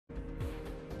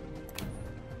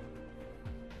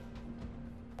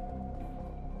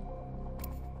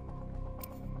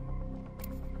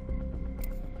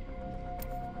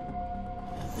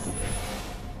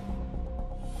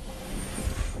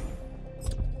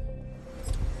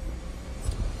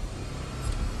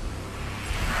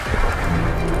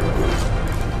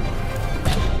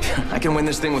can win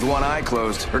this thing with one eye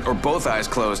closed, or both eyes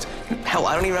closed. Hell,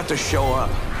 I don't even have to show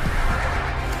up.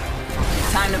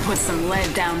 Time to put some lead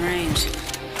downrange.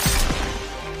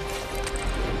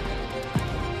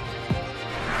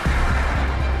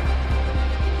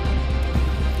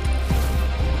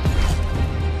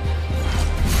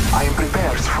 I am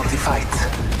prepared for the fight.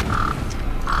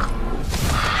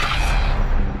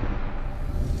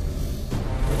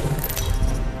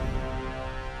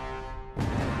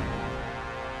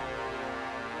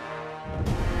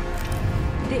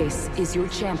 This is your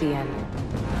champion.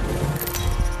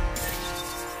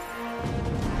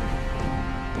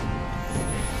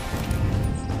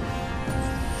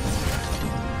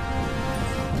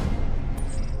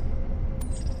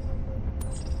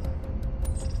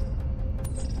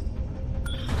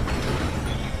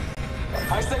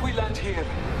 I say we land here.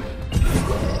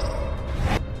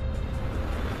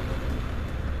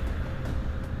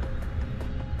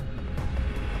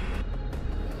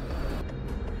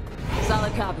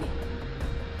 Solid copy.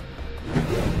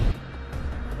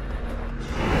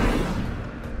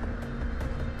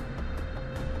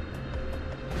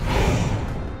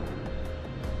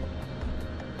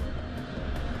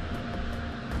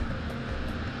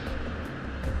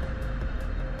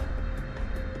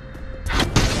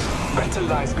 Better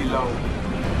lies below.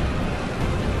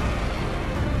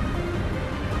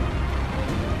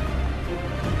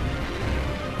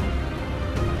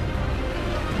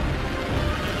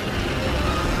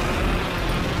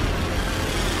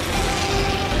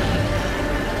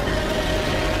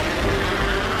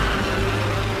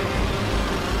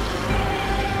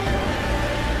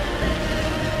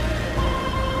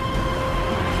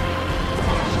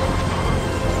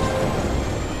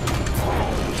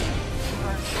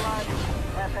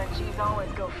 FNGs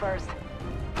always go first.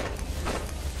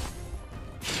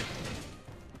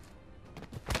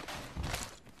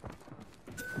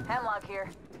 Hemlock here.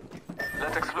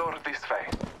 Let's explore this way.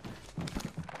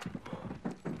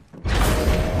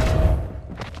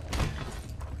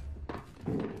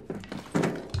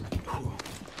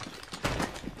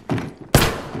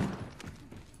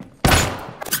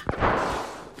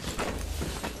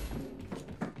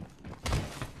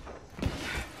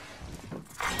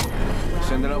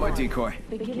 Sending out my decoy.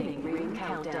 Beginning ring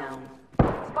countdown.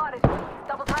 Spotted.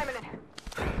 Double timing it.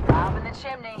 Up in the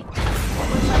chimney.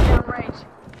 Looks like down range.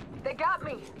 They got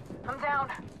me. I'm down.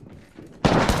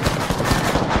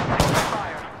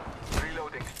 Fire.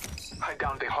 Reloading. I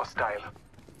downed a hostile.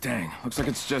 Dang, looks like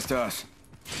it's just us.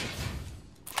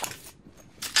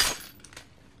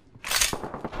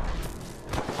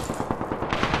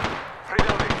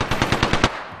 Reloading.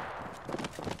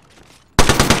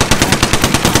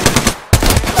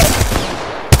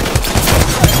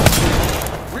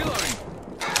 Reloading!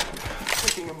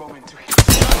 Taking a moment to heal.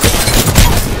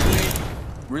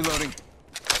 Reloading.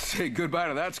 Say goodbye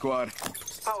to that squad.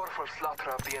 Powerful slaughter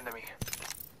of the enemy.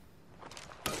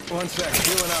 One sec,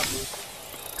 healing up.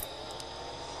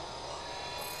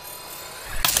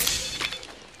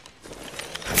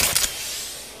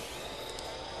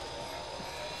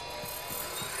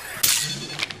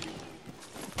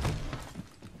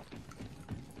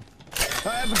 I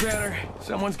have the banner.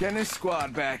 Someone's getting his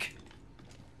squad back.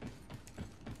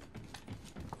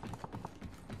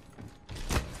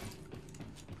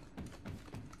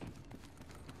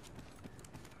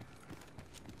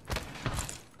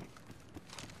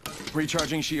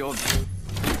 Recharging shield.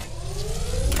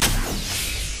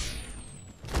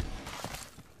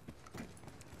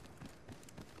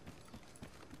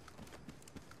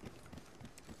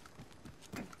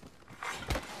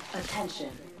 Attention.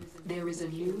 There is a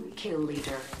new kill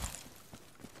leader.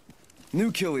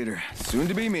 New kill leader. Soon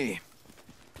to be me.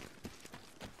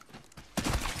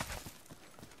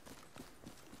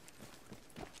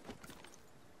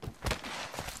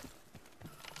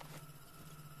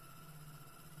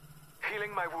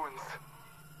 Healing my wounds.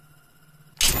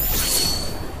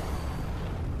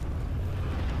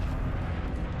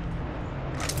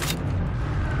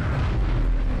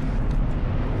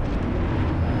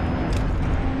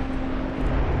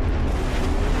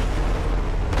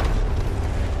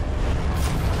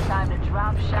 Time to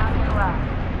drop shot and rock.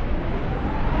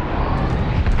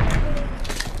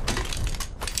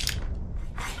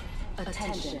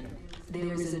 Attention.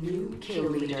 There is a new kill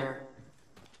leader.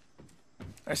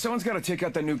 Hey, someone's got to take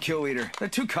out that new kill leader. They're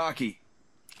too cocky.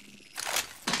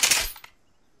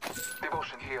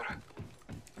 Devotion here.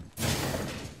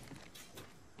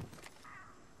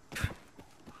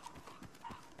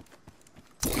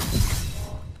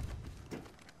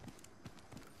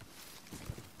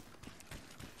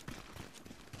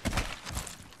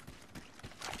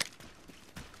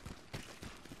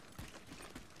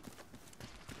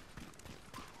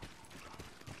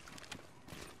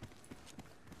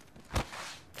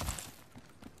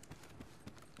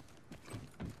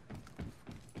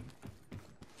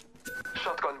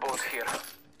 Shotgun bolt here.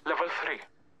 Level 3.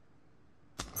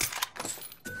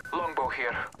 Longbow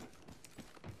here.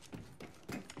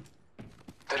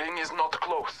 The ring is not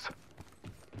close.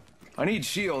 I need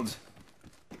shields.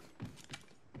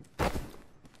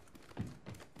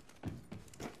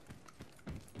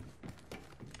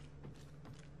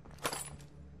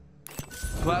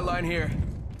 Flatline here.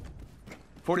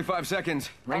 45 seconds.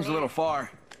 Range a little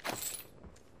far.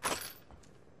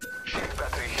 Shield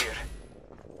battery here.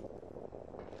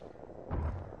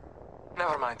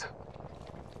 Never mind.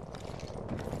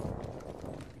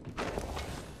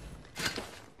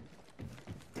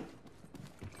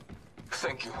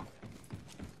 Thank you.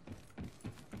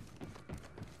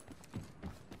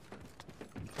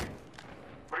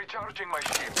 Recharging my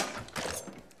shield.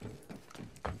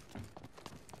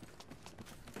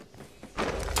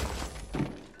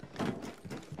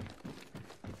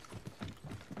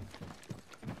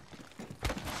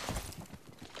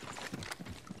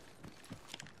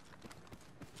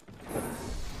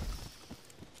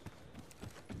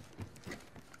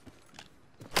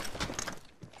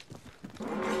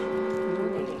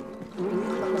 Warning. Ring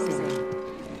closing.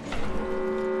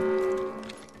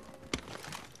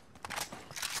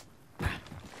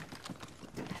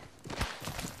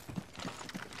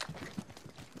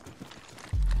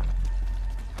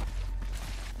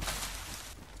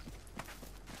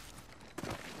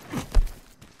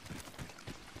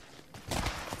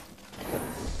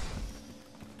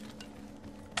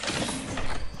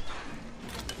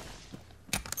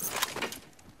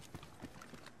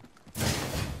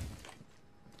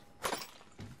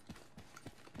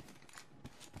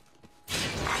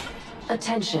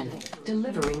 Attention.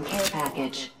 Delivering care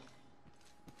package.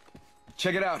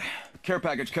 Check it out. Care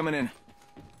package coming in.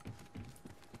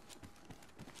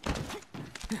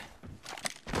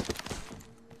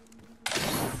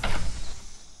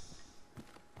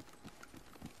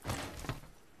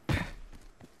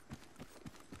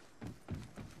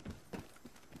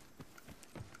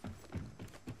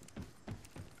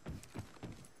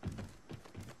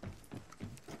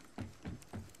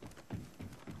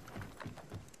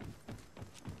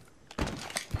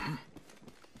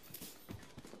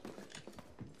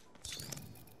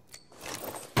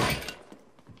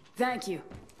 Thank you.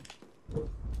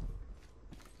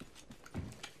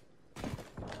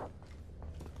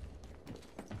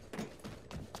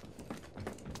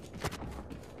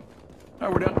 All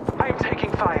right, we're done. I am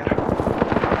taking fire. In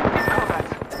combat.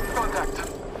 Contact.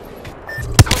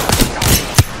 Contact.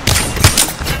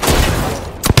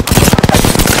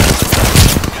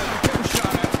 Getting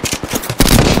shot at.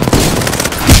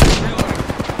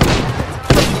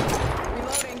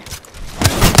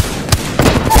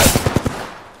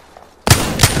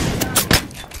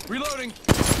 Reloading. Reloading.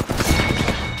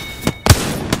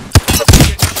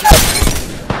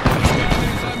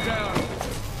 I'm down.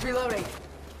 Reloading.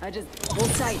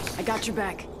 Hold tight. I got your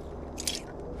back.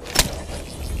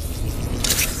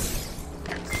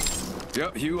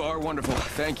 Yep, you are wonderful.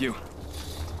 Thank you.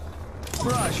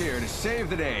 Mirage here to save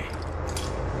the day.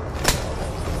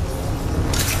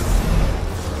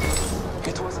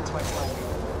 It wasn't my plan.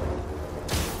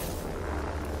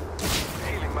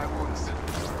 Healing my wounds.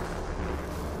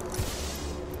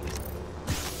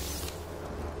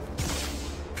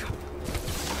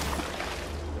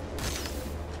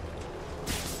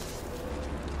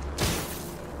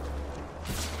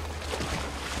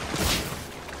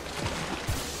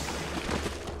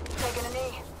 Taking a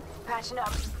knee. Patching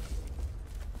up.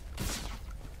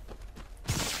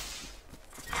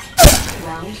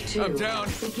 Round 2. I'm down.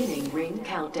 Beginning ring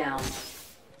countdown.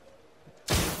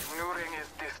 New ring is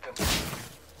distant.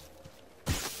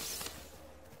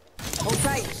 Hold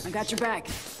tight. I got your back.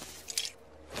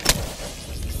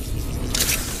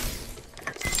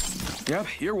 Yep,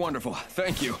 you're wonderful.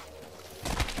 Thank you.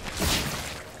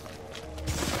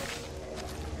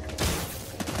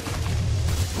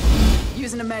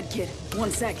 Using a med kit.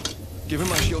 1 sec. Give him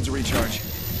my shields a recharge.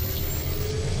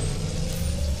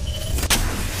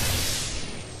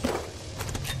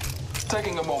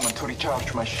 Taking a moment to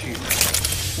recharge my shield.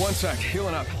 1 sec,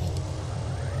 healing up.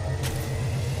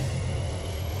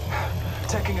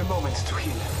 Taking a moment to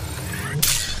heal.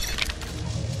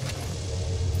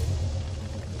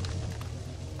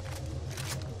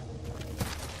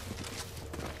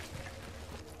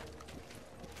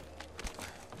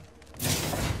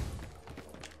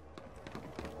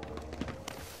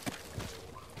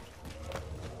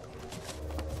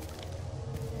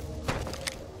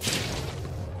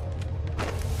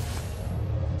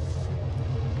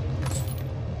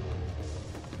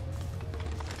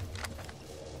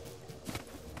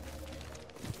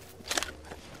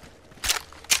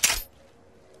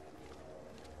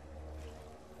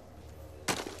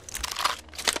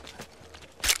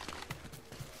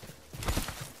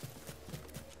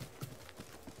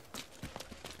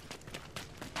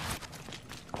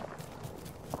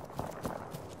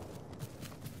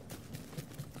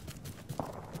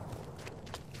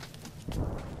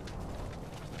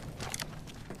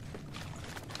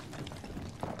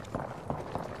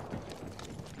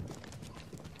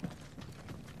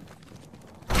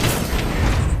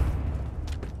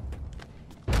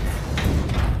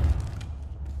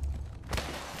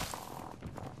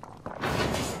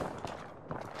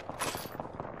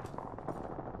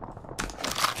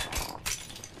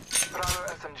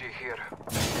 here.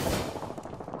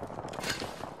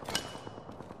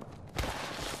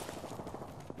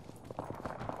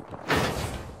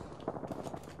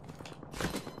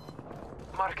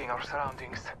 Marking our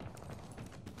surroundings.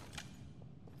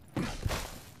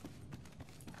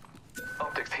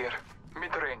 Optics here.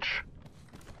 Mid-range.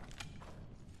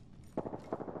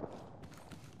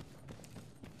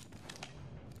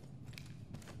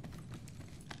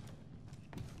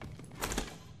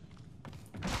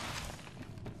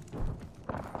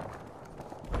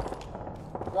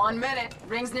 One minute.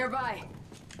 Ring's nearby.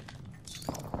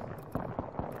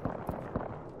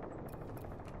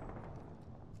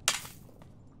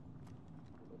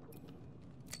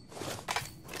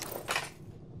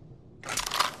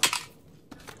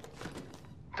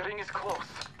 The ring is close.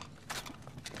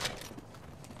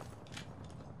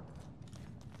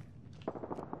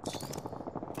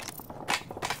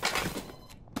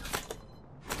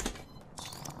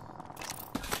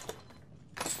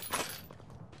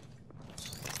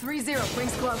 Zero.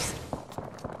 Rings close.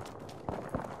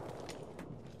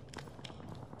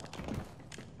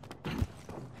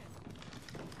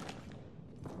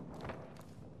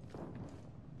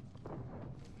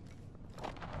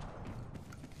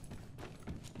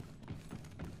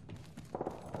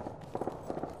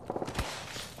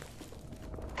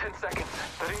 Seconds.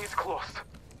 The ring is close.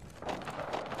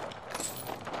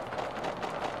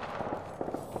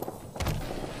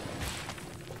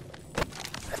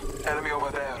 Enemy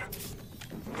over there.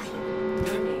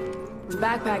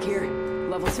 Backpack here.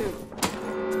 Level 2.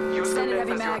 Use the Extended map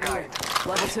heavy as your mag here. guide.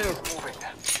 Level 2. Moving.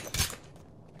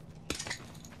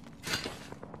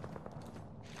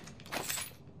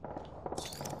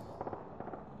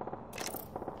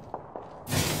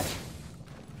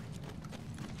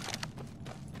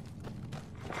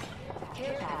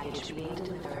 Care package being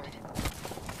delivered.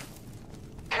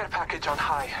 Care package on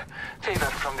high. Favor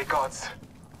from the gods.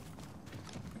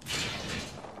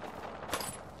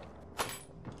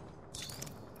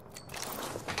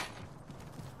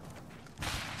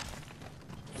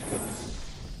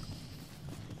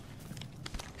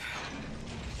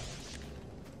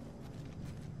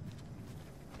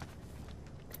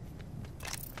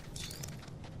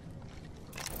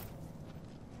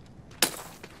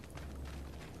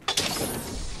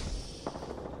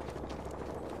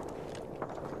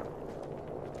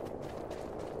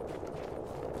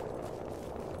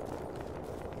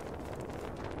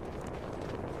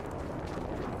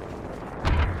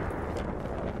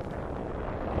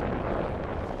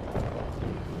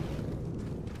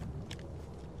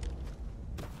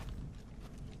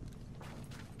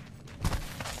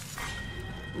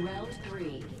 Round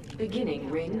 3. Beginning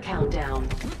ring countdown.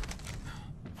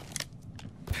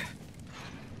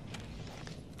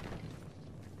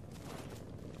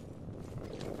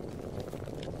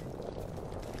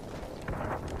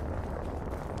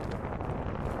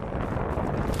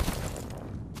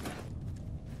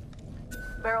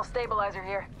 Barrel stabilizer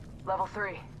here. Level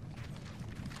 3.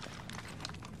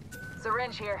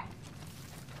 Syringe here.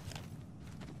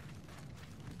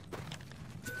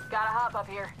 Got a hop up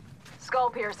here. Skull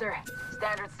piercer.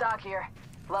 Standard stock here.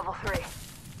 Level 3.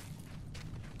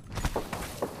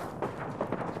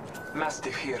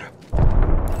 Mastiff here.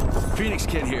 Phoenix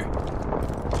kid here.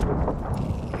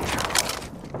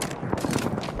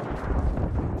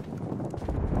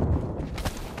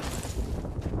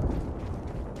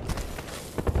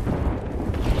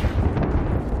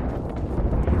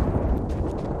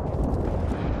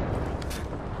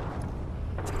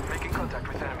 Making contact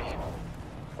with enemy.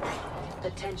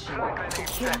 Attention. Frag grenade The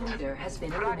kill set. leader has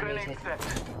been Frag eliminated. grenade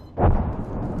set.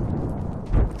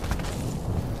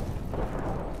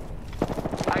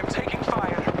 I am taking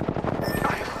fire.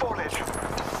 I have fallen.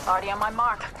 Already on my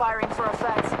mark. Firing for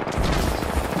effect.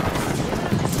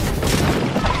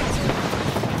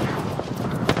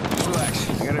 Relax.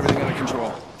 I got everything under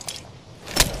control.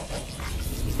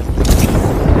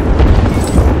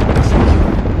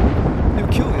 New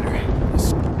kill leader.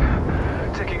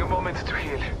 Taking a moment to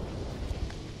heal.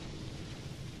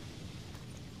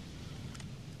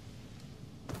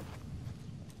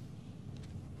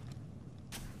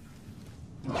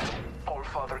 All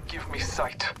Father, give me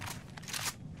sight.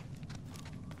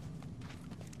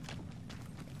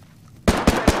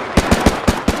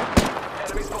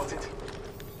 Enemy spotted.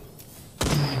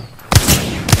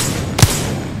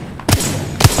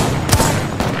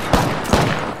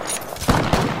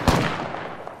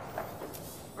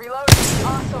 Reload.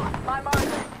 Awesome. My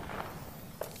marker.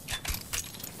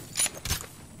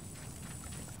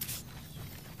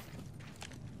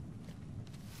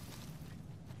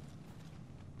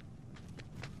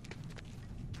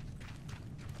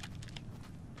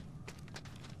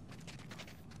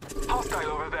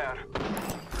 Hostile over there.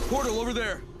 Portal over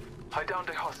there. I downed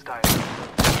a hostile.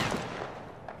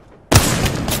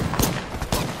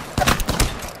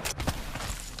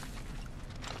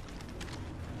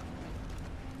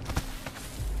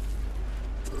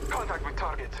 Contact with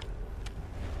target.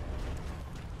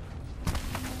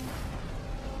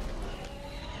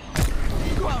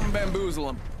 Go out and bamboozle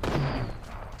him.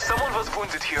 Someone was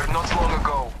wounded here not long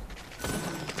ago.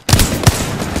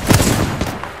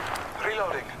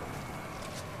 Reloading.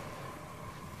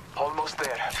 Almost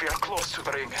there. We are close to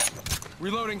the ring.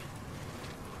 Reloading.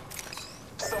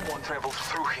 Someone traveled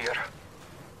through here.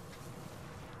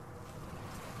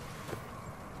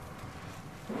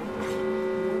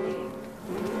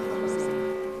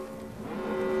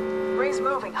 Ring's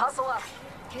moving. Hustle up.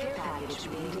 Care package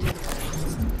being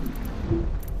delivered.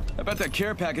 I bet that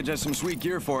care package has some sweet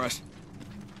gear for us.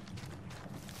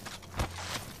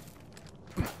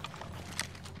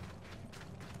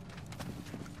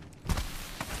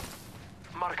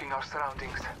 Marking our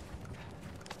surroundings.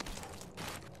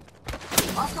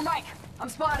 Oscar Mike, I'm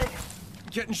spotted.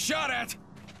 Getting shot at.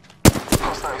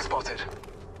 Hostile spotted.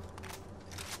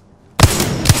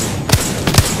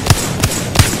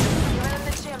 You're in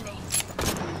the chimney.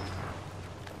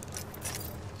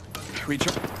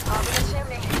 Recharge. Up in the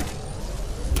chimney.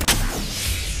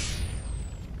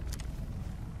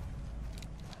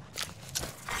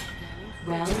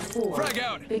 Round 4. Frag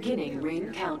out. Beginning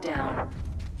ring countdown.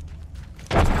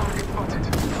 Target spotted.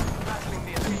 Battling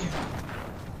the enemy.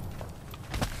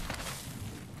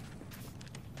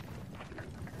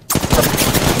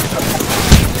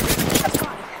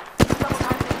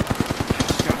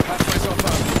 Gotta patch myself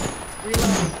up.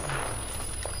 Reloading.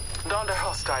 Downed a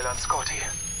hostile on Scotty.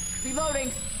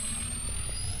 Reloading.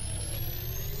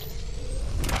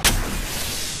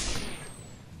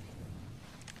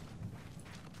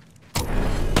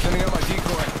 Sending out my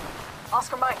decoy.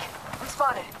 Oscar Mike, I'm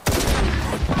spotted.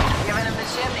 Giving him the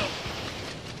chimney.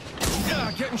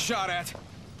 Getting shot at.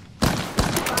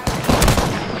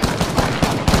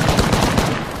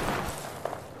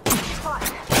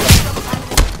 Spotted.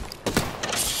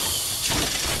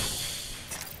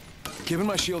 Giving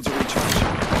my shields a recharge. Give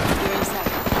me a sec.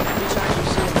 Recharging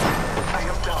shields. I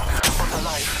am down, but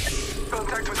alive.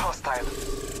 Contact with hostile.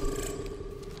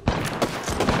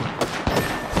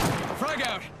 Frag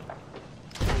out.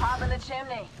 Hop in the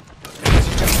chimney.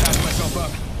 Just patch myself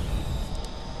up.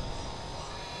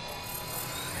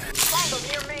 Tango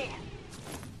near me.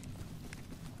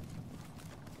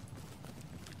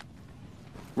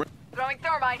 Throwing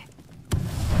thermite.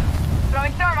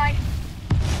 Throwing thermite.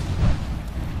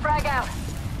 Frag out.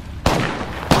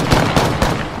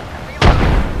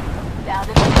 Reload. Down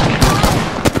to the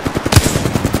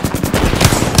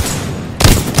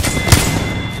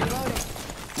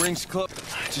Reloading. Ring's close.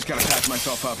 Just gotta patch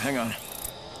myself up. Hang on.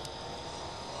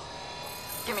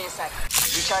 Give me a sec.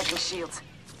 Recharging shields.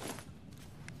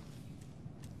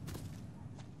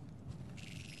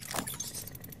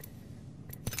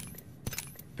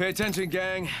 Pay attention,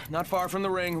 gang. Not far from the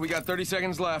ring. We got 30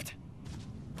 seconds left.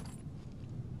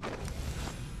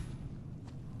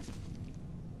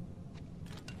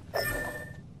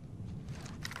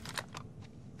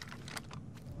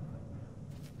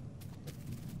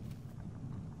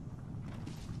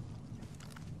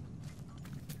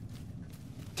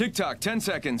 Tick-tock, 10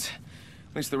 seconds.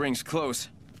 At least the ring's close.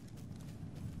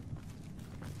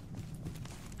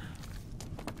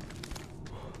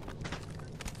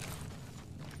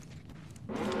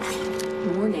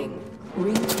 Warning.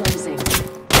 Ring closing.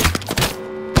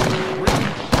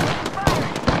 Fire!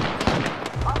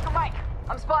 Oscar Mike,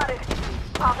 I'm spotted.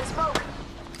 Popping smoke.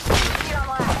 Feet on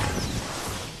last.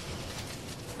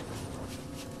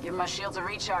 Give my shields a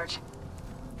recharge.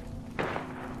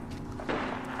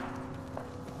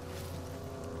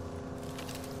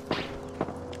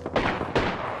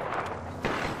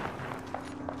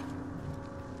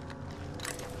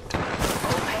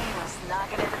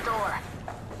 Knocking at the door.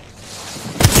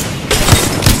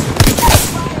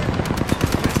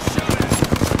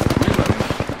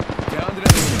 Down to the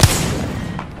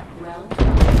Round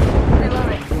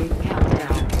Reloading. ring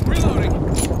countdown. Reloading.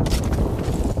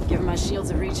 Give my shields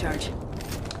a recharge.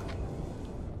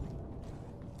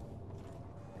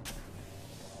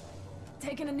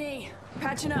 Taking a knee.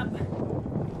 Patching up.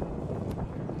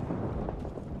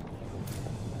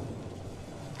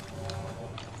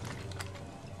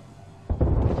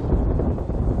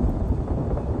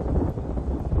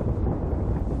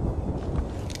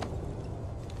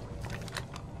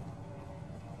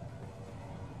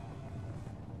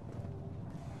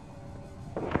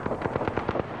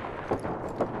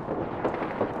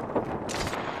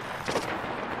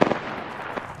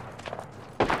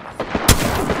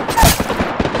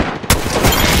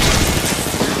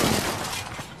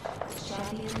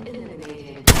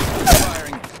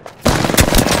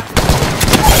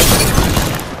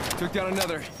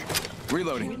 another.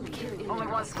 Reloading. Only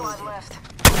one squad left.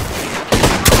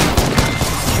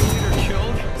 Kill leader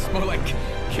killed? It's more like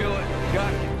kill it.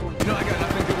 Got it. No, I got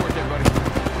nothing. Good work, everybody.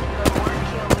 Good work,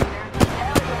 kill leader.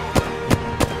 Hell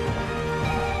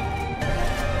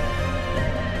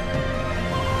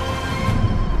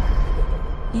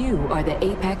yeah. You are the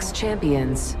Apex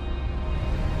champions.